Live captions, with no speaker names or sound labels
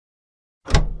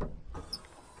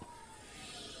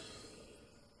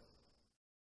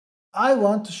I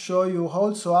want to show you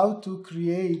also how to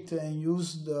create and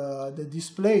use the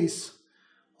displays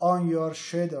on your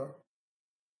shader.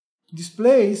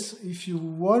 Displays, if you're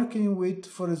working with,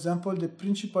 for example, the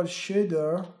principal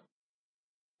shader,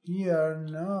 here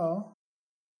now,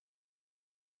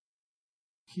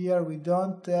 here we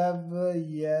don't have,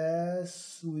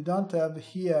 yes, we don't have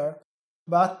here,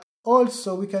 but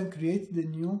also we can create the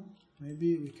new,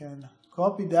 maybe we can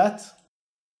copy that,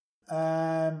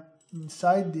 and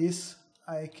inside this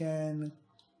I can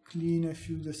clean a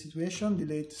few the situation,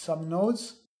 delete some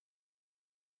nodes.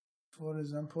 For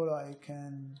example, I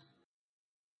can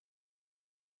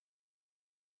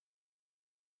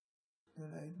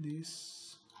delete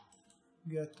this,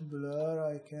 get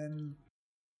blur, I can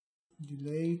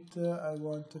delete, I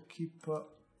want to keep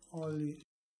only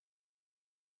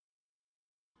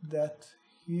that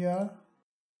here.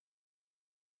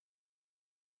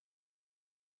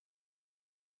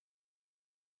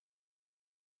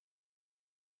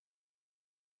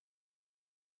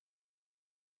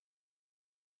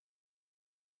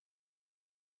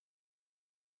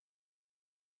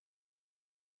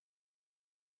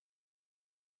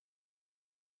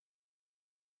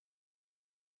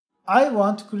 I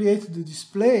want to create the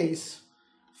displays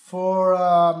for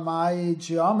my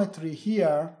geometry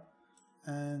here,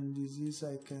 and this is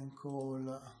I can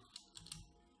call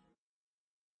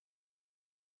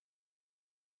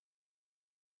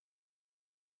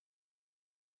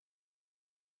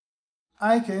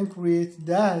I can create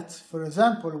that, for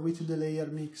example, with the layer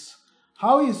mix.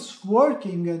 How is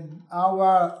working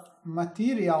our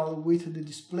material with the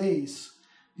displays?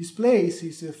 Displays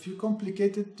is a few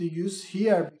complicated to use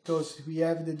here because we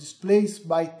have the displays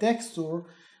by texture,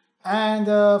 and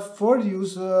for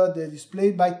use the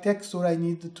display by texture I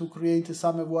need to create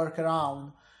some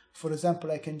workaround. For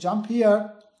example, I can jump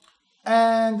here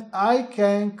and I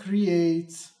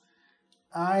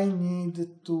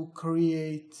need to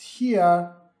create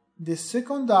here the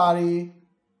secondary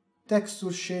texture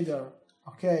shader,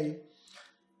 okay?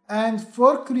 And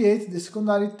for create the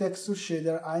secondary texture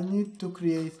shader, I need to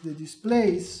create the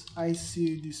displays. I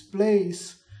see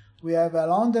displays. We have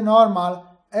along the normal,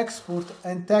 export,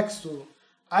 and texture.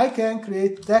 I can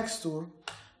create texture,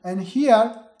 and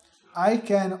here I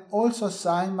can also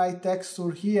assign my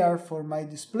texture here for my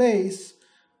displays,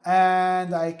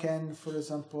 and I can, for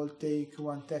example, take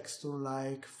one texture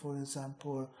like, for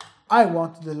example, I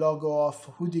want the logo of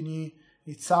Houdini,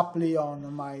 it's apply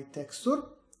on my texture,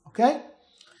 okay?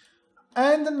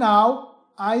 And now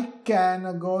I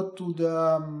can go to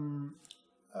the,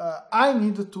 I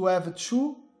need to have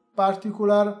two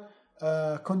particular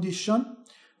conditions.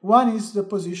 One is the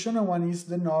position and one is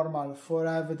the normal for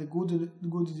have the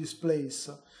good displays.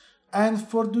 And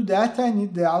for do that I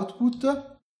need the output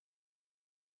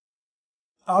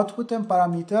and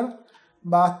parameter,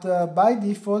 but by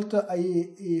default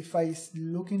if I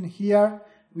look in here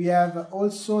we have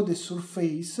also the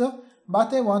surface,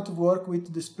 but I want to work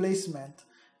with displacement.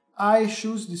 I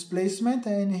choose displacement,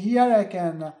 and here I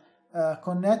can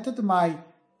connect my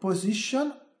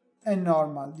position and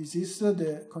normal. This is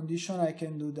the condition I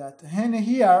can do that. And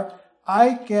here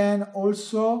I can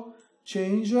also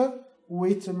change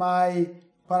with my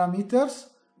parameters,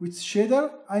 with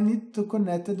shader, I need to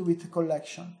connect it with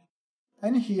collection.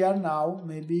 And here now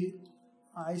maybe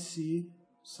I see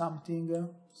something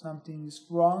is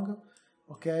wrong,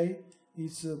 okay?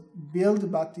 It's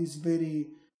build, but it's very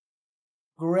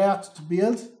great to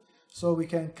build. So we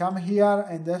can come here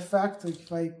and effect,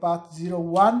 if I put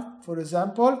 0,1 for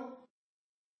example,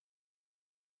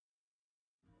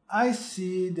 I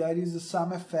see there is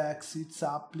some effects, it's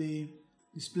apply,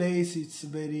 displays, it's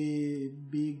very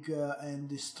big and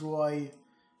destroy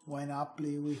when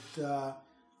apply with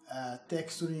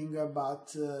texturing, but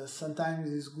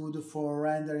sometimes it's good for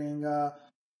rendering.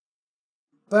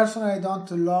 Personally I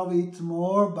don't love it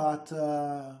more, but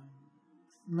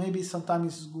maybe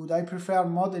sometimes it's good. I prefer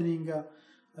modeling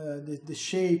the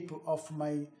shape of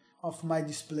my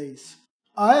displays.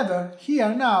 However,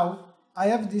 here now I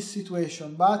have this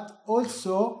situation, but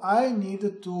also I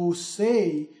need to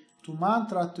say to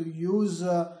Mantra to use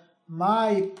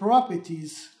my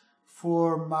properties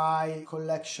for my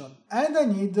collection, and I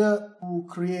need to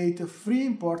create three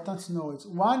important nodes.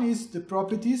 One is the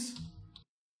properties,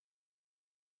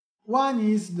 one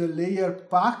is the layer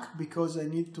pack, because I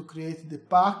need to create the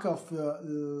pack of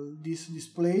these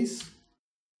displays,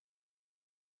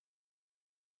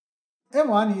 and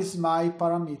one is my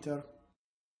parameter.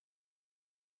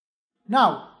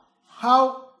 Now,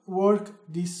 how work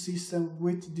this system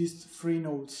with these three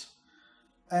nodes,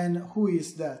 and who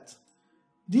is that?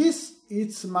 This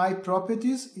it's my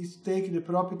properties. It take the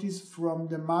properties from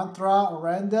the mantra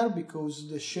render, because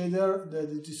the shader,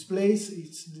 the displace,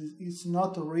 it's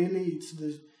not really, it's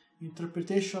the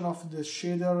interpretation of the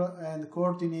shader and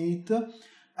coordinate,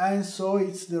 and so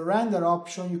it's the render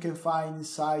option you can find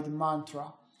inside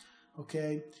mantra.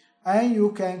 Okay, and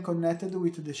you can connect it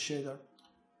with the shader.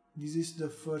 This is the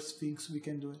first things we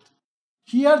can do it.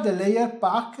 Here the layer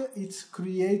pack, it's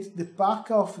create the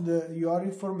pack of your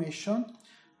information,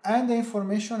 and the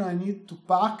information I need to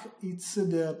pack, it's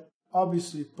the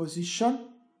obviously position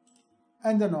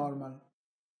and the normal.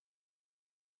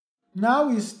 Now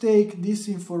is take this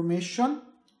information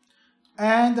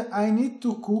and I need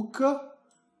to cook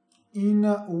in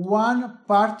one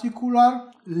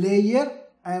particular layer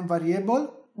and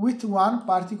variable with one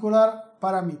particular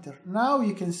parameter. Now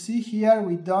you can see here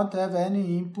we don't have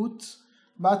any inputs,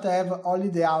 but I have only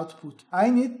the output.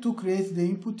 I need to create the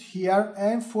input here,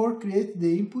 and for create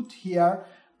the input here,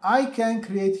 I can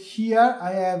create here,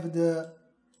 I have the,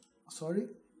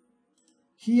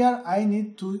 here I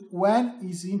need to, when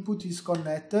his input is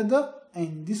connected, and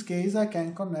in this case I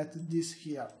can connect this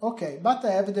here. Okay, but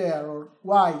I have the error.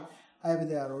 Why I have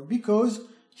the error? Because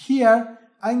here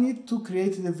I need to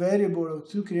create the variable,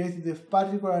 to create the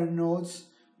particular nodes,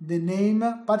 the name,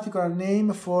 particular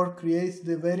name for create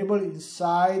the variable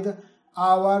inside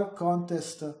our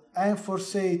contest, and for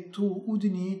say to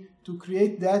Houdini to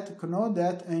create that, know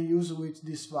that, and use with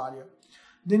this value.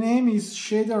 The name is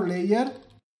shader layer,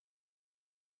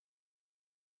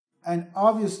 and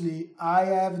obviously I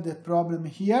have the problem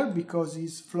here because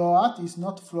it's float, it's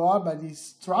not floor, but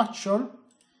it's structural,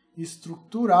 it's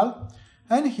structural,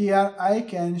 and here I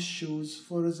can choose,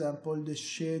 for example, the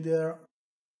shader.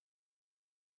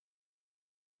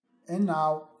 And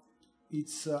now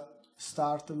it's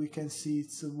start, we can see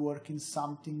it's working,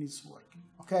 something is working,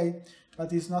 okay,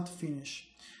 but it's not finished.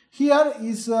 Here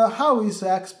is how is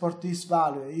export this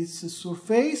value, it's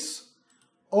surface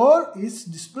or it's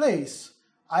displace.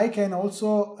 I can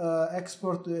also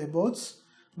export the boats,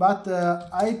 but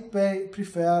I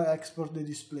prefer export the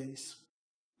displays.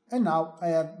 And now I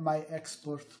have my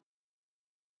export.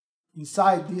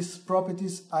 Inside these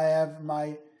properties I have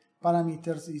my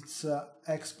parameters, it's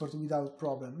export without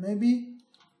problem. Maybe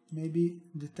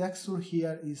the texture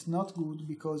here is not good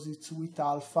because it's with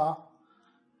alpha,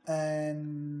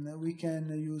 and we can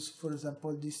use, for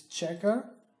example, this checker.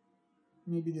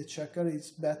 Maybe the checker is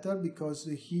better because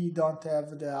he don't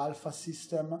have the alpha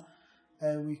system,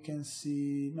 and we can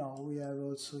see, no, we have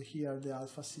also here the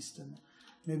alpha system.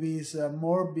 Maybe it's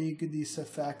more big, this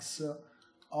effects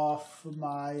of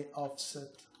my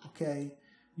offset, okay.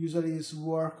 Usually it's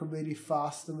work very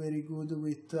fast, very good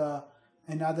with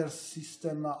another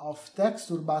system of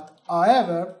texture, but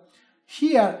however,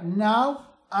 here now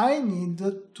I need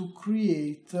to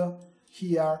create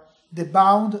here the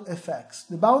bound effects.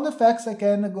 The bound effects I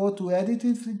can go to edit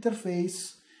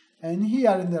interface, and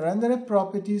here in the rendered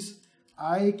properties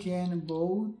I can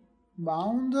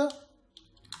bound,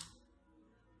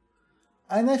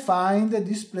 and I find the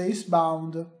displace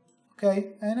bound,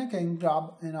 okay, and I can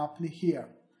grab and apply here.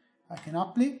 I can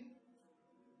apply,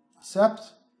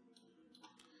 accept,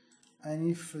 and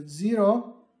if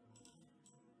 0,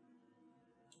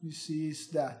 you see is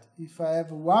that. If I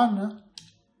have 1,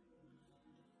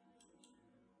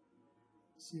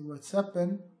 see what's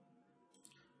happened.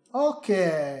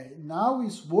 Okay, now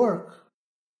it's work.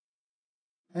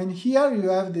 And here you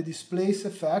have the displace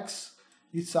effects,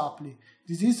 it's apply.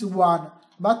 This is 1,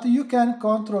 but you can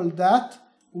control that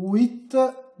with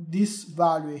this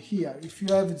value here. If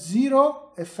you have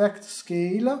 0 effect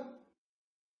scale,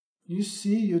 you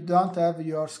see you don't have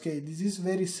your scale. This is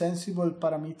very sensible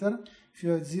parameter. If you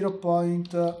have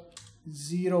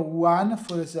 0.01,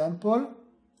 for example,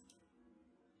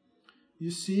 you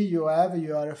see you have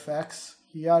your effects.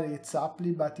 Here it's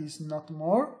apply, but it's not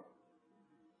more.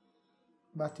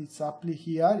 But it's apply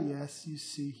here, yes, you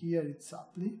see here it's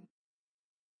apply.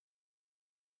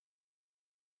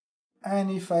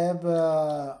 And if I have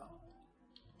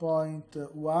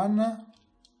 0.1,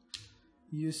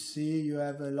 you see you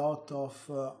have a lot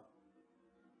of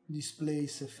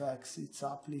displace effects, it's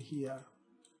apply here.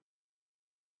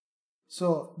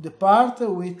 So the part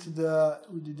with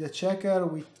the checker,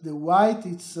 with the white,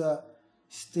 it's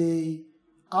stay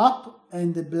up,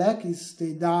 and the black is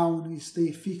stay down, it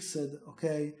stay fixed,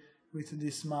 okay, with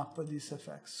this map, this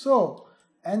effect. So,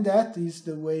 and that is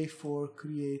the way for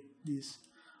create this.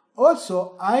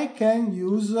 Also, I can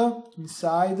use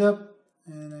inside,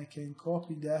 and I can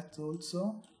copy that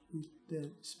also with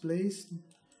the displace.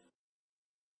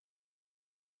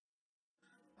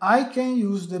 I can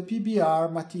use the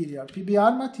PBR material.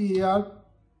 PBR material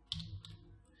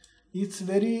It's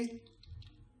very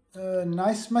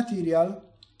nice material.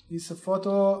 It's a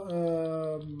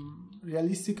photo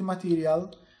realistic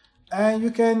material, and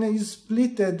you can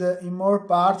split it in more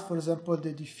parts. For example,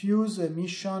 the diffuse,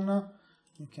 emission.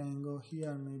 You can go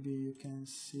here, maybe you can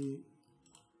see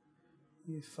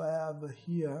if I have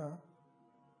here.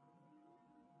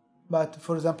 But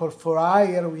for example, for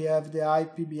air, we have the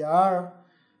IPBR,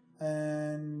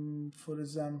 and for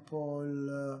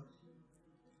example,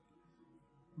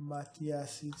 but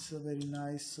yes, it's a very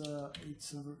nice,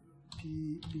 it's a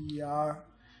PBR.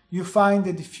 You find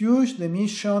the diffuse, the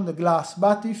emission, the glass.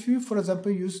 But if you, for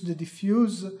example, use the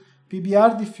diffuse,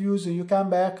 PBR diffuse, and you come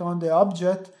back on the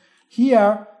object,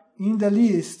 here in the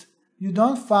list, you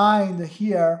don't find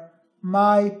here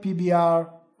my PBR,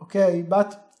 okay?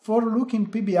 But for looking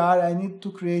PBR, I need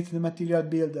to create the material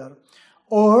builder.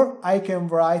 Or I can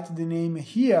write the name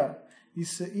here.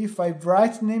 If I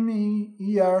write name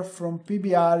here from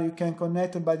PBR, you can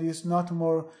connect it, but it's not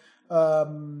more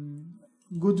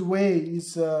good way.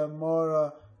 It's a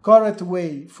more correct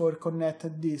way for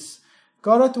connect this.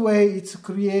 Correct way is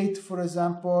create, for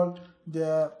example,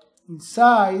 the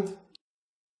inside.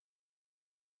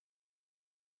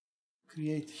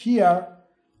 Create here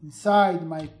inside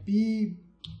my PBR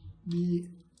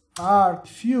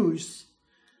diffuse,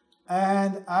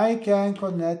 and I can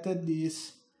connect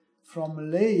this from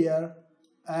layer,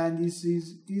 and this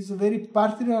is very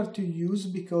particular to use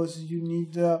because you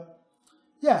need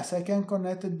yes, I can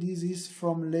connect this is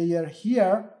from layer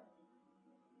here,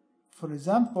 for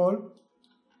example,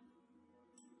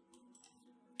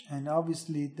 and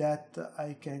obviously that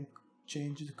I can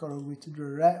change the color with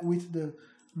the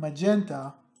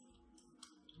magenta,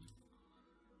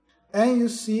 and you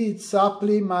see it's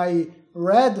apply my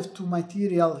red to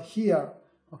material here,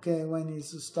 okay, when it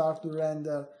start to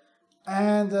render,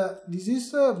 and this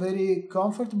is very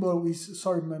comfortable with,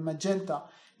 sorry, my magenta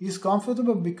is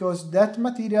comfortable because that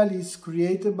material is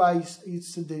created by,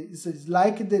 it's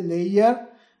like the layer,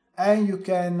 and you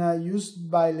can use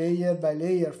by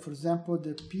layer, for example,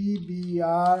 the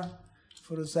PBR,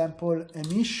 for example,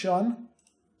 emission,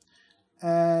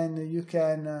 and you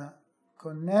can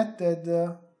connect it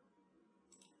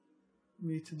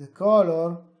with the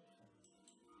color,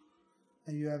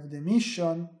 and you have the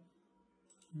emission,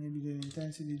 maybe the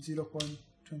intensity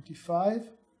 0.25,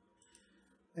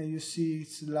 and you see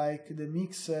it's like the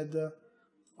mixed,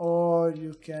 or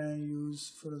you can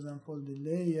use, for example, the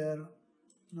layer,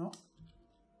 no?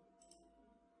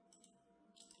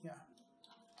 Yeah.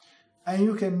 And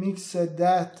you can mix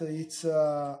that, it's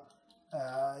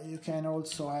you can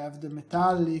also have the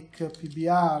metallic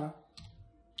PBR,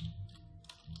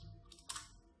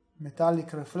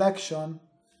 metallic reflection,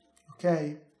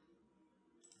 okay,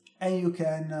 and you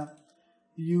can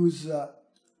use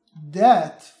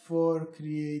that for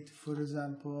create, for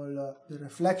example, the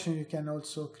reflection. You can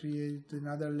also create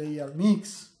another layer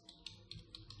mix.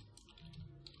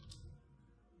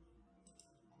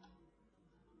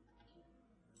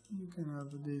 You can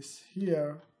have this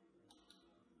here,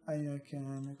 and I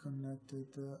can connect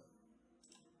it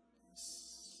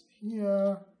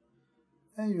here,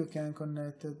 and you can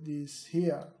connect this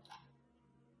here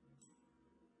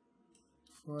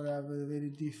for have a very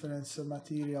different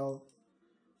material,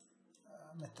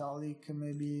 metallic,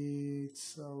 maybe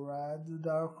it's a red,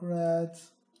 dark red,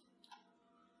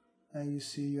 and you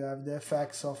see you have the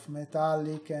effects of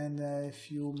metallic, and a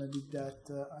few maybe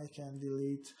that I can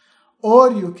delete.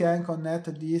 Or you can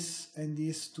connect this and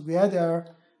this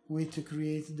together to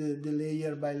create the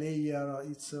layer by layer.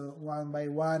 It's one by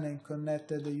one and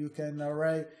connected. You can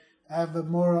have a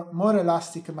more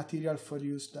elastic material for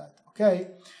use that.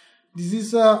 Okay, this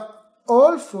is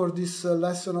all for this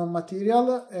lesson on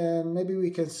material, and maybe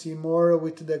we can see more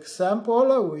with the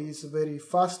example, which is very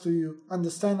fast to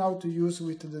understand how to use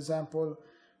with the example.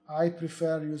 I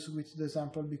prefer use with the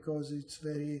example because it's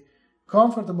very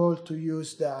comfortable to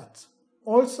use that.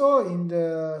 Also in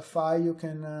the file you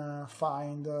can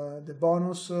find the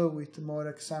bonus with more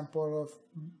example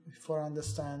for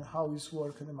understand how is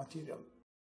working the material.